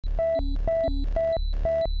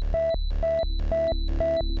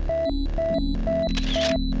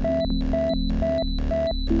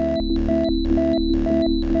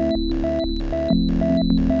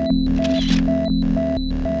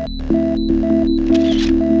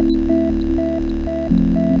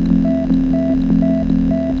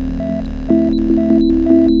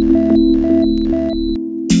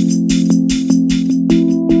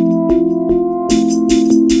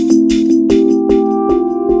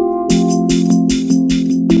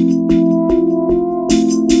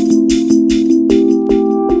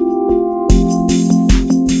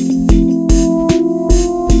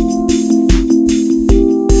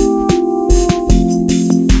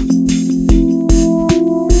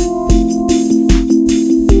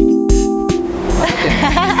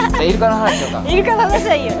イルカの話しようか。イルカの話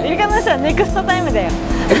はいいよ。イルカの話はネクストタイムだよ。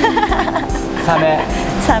サメ。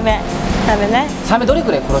サメ。サメね。サメどれ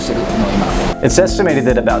くらい殺してるの今。It's estimated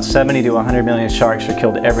that about 70 to 100 million sharks are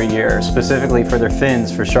killed every year, specifically for their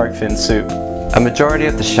fins for shark fin soup. A majority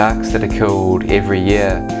of the sharks that are killed every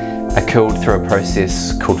year are killed through a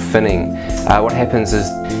process called finning. What happens is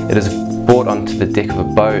it is brought onto the deck of a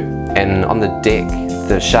boat, and on the deck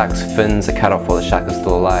the shark's fins are cut off while the shark is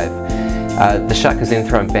still alive. The shark is then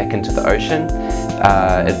thrown back into the ocean.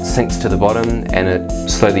 It sinks to the bottom and it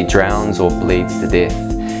slowly drowns or bleeds to death.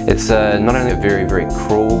 It's not only a very, very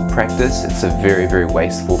cruel practice, it's a very, very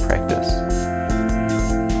wasteful practice.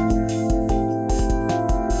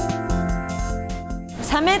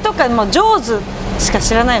 サメとかもうジョーズしか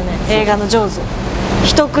知らないよね。映画のジョーズ。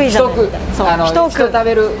人食いザメ。そう。人食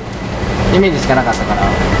べるイメージしかなかったから。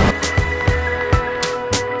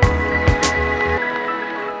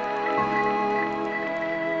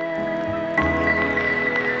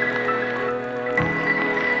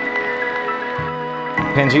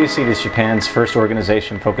PangeaSeed is Japan's first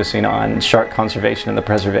organization focusing on shark conservation and the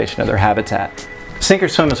preservation of their habitat. Sink or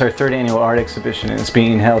Swim is our third annual art exhibition, and it's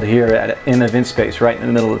being held here in Event Space right in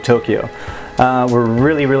the middle of Tokyo. We're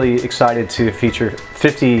really excited to feature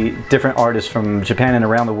 50 different artists from Japan and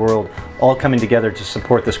around the world all coming together to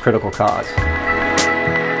support this critical cause.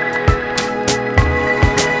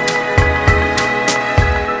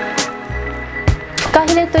 フカ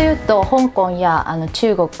ヒレというと香港や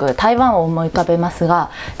中国、台湾を思い浮かべますが、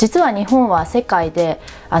実は日本は世界で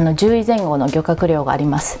10位前後の漁獲量があり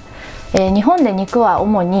ます。日本で肉は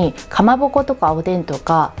主にかまぼことかおでんと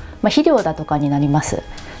か、肥料だとかになります。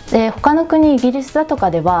で他の国、イギリスだとか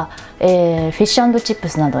では、フィッシュ&チップ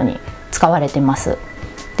スなどに使われています。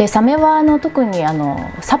でサメは特に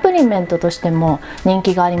サプリメントとしても人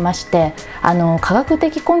気がありまして、科学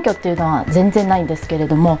的根拠っていうのは全然ないんですけれ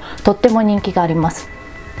ども、とっても人気があります。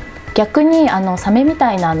逆にサメみ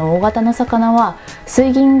たいな大型の魚は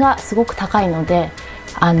水銀がすごく高いので、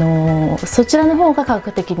そちらの方が科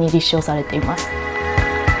学的に立証されています。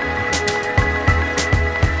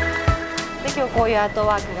で今日こういうアート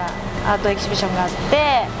ワークがアートエキシビションがあって、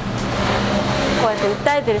こうやって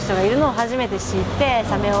訴えてる人がいるのを初めて知って、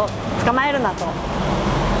サメを捕まえるなと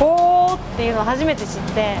ほーっていうのを初めて知っ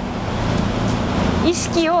て、意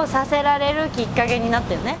識をさせられるきっかけになっ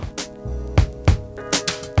たよね。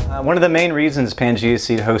One of the main reasons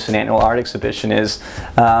PangeaSeed hosts an annual art exhibition is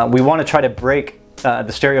we want to try to break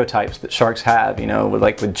the stereotypes that sharks have,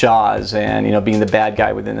 with Jaws and being the bad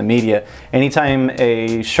guy within the media. Anytime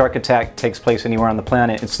a shark attack takes place anywhere on the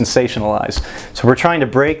planet, it's sensationalized. So we're trying to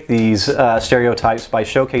break these stereotypes by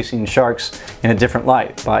showcasing sharks in a different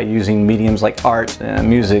light, by using mediums like art,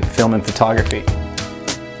 music, film, and photography.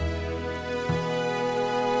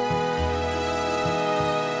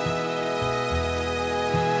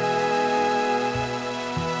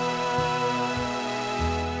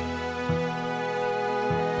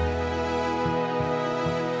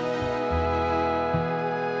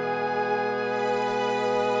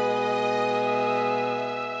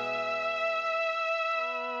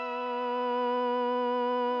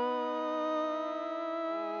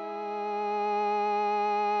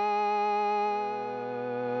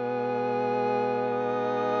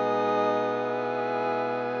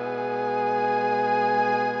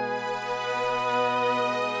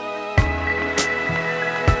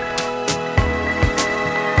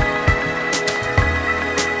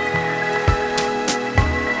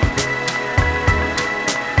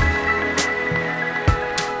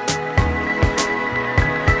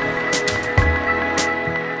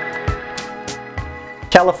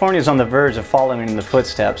 California is on the verge of following in the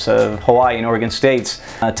footsteps of Hawaii and Oregon states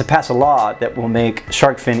to pass a law that will make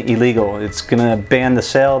shark fin illegal. It's going to ban the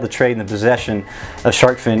sale, the trade, and the possession of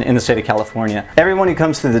shark fin in the state of California. Everyone who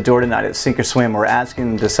comes through the door tonight at Sink or Swim, we're asking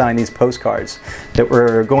them to sign these postcards that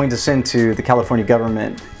we're going to send to the California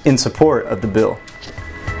government in support of the bill.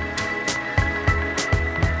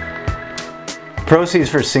 Proceeds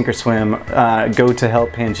for Sink or Swim go to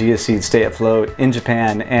help PangeaSeed stay afloat in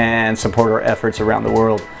Japan and support our efforts around the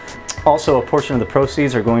world. Also, a portion of the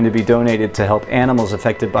proceeds are going to be donated to help animals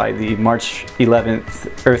affected by the March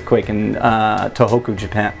 11th earthquake in Tohoku,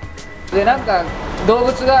 Japan. でなんか動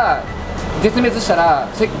物が絶滅したら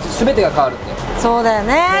全てが変わるって。そうだよ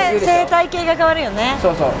ね。言うでしょ生態系が変わるよね。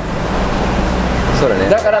そうそう。そうだね。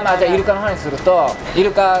だからまあじゃあイルカの話するとイ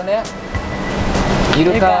ルカね。イ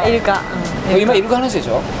ルカ。今イルカの話でし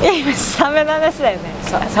ょ？いや今サメの話だよね。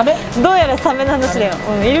サメ？どうやらサメの話だよ。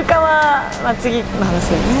イルカはまあ次の話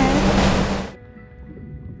だよね。